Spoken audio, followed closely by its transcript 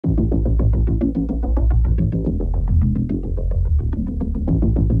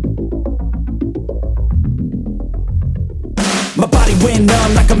went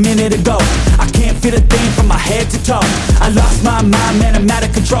numb like a minute ago. I can't feel a thing from my head to toe. I lost my mind, man, I'm out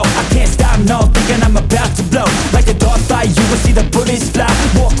of control. I can't stop, no, thinking I'm about to blow. Like a dogfight, you will see the bullets fly.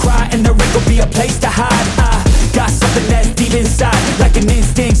 War cry and the ring will be a place to hide. I got something that's deep inside, like an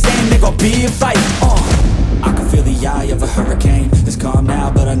instinct saying there gon' be a fight. I can feel the eye of a hurricane. It's calm now,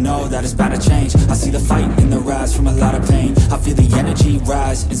 but I know that it's bound to change. I see the fight in the rise from a lot of pain. I feel the energy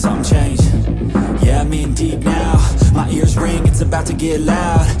rise and something change. Yeah, I'm in deep now. My ears ring, it's about to get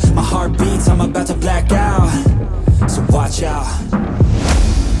loud. My heart beats, I'm about to black out. So watch out.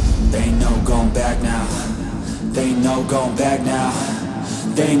 They ain't no going back now. They ain't no going back now.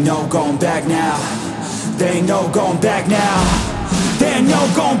 They ain't no going back now. They ain't no going back now. They ain't no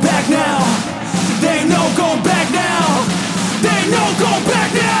going back now. They ain't no going back now. They ain't no going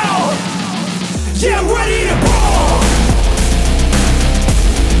back now. Yeah, I'm ready to brawl.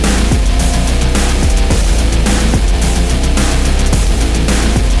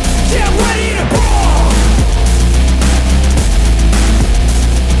 Yeah, I'm ready to brawl.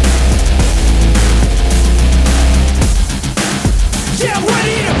 Yeah, I'm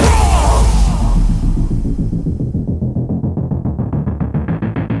ready to brawl.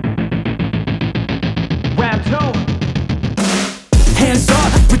 Hands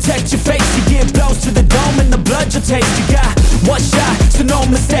up, protect your face. You get blows to the dome and the blood you'll taste. You got one shot, so no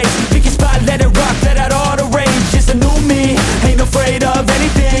mistakes. Pick your spot, let it rock, let out all the rage. It's a new me, ain't afraid of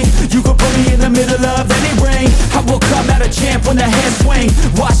anything. You could put me in the middle of any ring. I will come out a champ when the hands swing.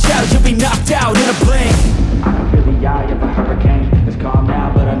 Watch out, you'll be knocked out in a blink. I can feel the eye of a hurricane. It's calm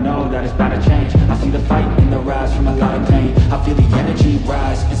now, but I know that it's bound to change. I see the fight in the rise from a lot of pain. I feel the energy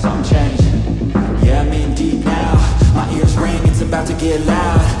rise and something change. Yeah, I'm in deep now. My ears ring, it's about to get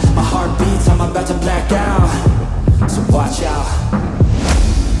loud. My heart beats, I'm about to black out. So watch out.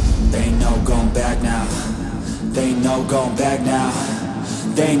 They ain't no going back now. They ain't no going back now.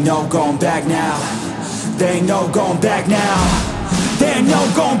 They ain't no going back now. They ain't no going back now. They ain't no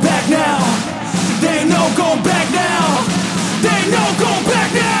going back now. They ain't no going back now. They ain't no going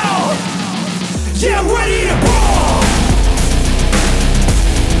back now. Yeah, I'm ready to brawl.